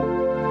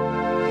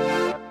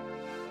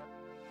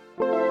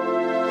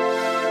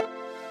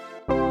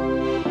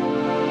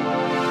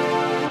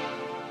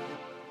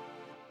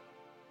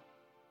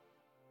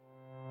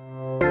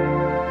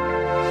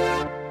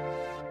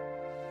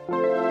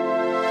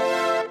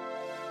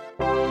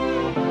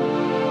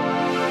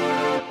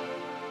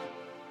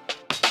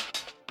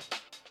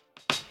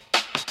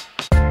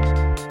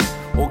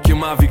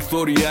chema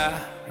Victoria,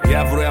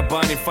 ea vroia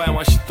banii,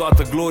 faima și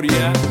toată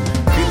gloria.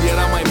 Când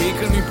era mai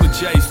mică nu-i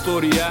plăcea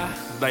istoria,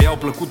 dar i-au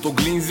plăcut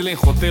oglinzile în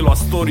hotelul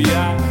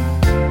Astoria.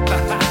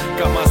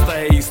 Cam asta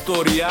e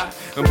istoria.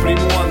 În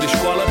primul an de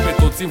școală pe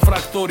toți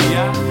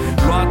infractoria,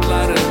 luat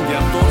la rând,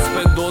 i-a întors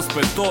pe dos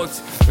pe toți.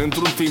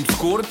 Într-un timp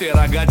scurt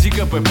era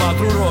gagică pe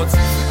 4 roți.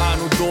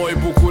 Anul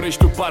 2,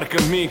 Bucureștiul parcă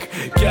mic,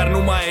 chiar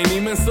nu mai e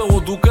nimeni să o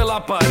ducă la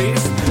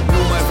Paris.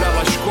 Nu mai vrea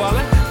la școală,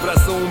 vrea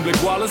să umble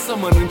goală, să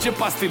mănânce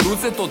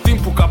pastiluțe tot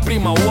timpul ca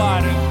prima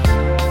oară.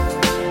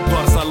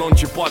 Doar salon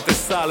ce poate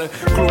sală,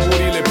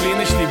 cluburile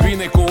pline, știi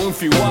bine cu o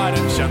înfioară.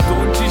 Și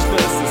atunci își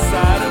dă să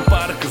sară,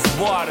 parcă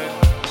zboară.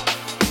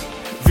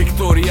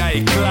 Victoria e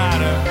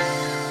clară.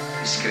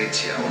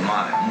 Discreția,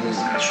 onoarea,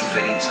 munca,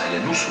 suferința, ele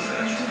nu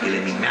suferă, ele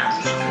mimează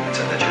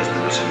suferința. De aceea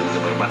trebuie să vedem că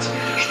bărbații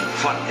știu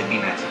foarte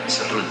bine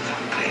să râdă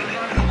între ele.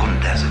 Nu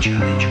contează ce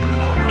alege, până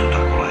la urmă tot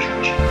acolo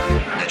ajunge.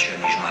 De aceea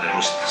nici nu are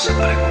rost să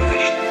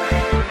precuvești.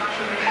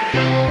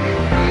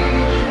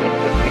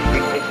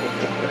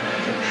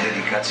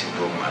 Dedicație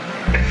dogma.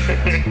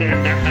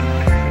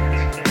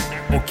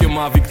 O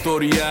chema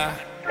Victoria,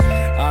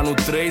 anul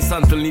 3 s-a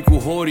întâlnit cu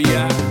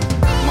Horia.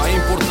 Mai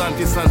important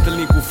e s-a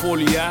întâlnit cu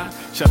folia.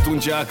 Și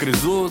atunci a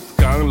crezut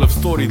ca în Love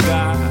Story,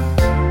 da.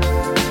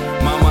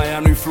 Mama ea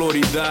nu-i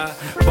Florida,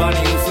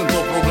 banii nu sunt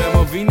o problemă,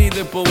 vin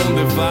de pe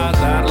undeva.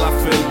 Dar la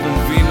fel cum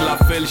vin, la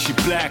fel și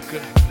pleacă.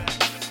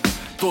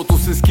 Totul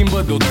se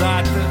schimbă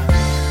deodată.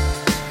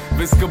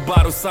 Vezi că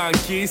barul s-a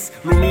închis,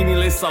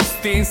 luminile s-au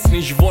stins,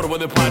 nici vorbă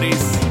de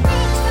Paris.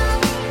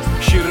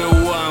 Și rău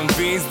a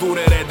învins,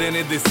 durerea de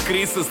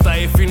nedescris, ăsta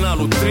e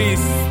finalul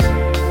trist.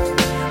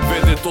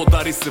 Vede tot,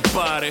 dar îi se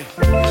pare.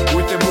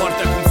 Uite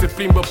moartea cum se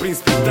plimbă prin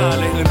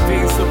spitale,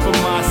 întinsă pe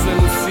masă,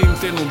 nu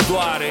simte, nu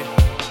doare.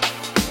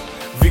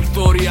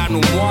 Victoria nu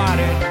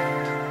moare.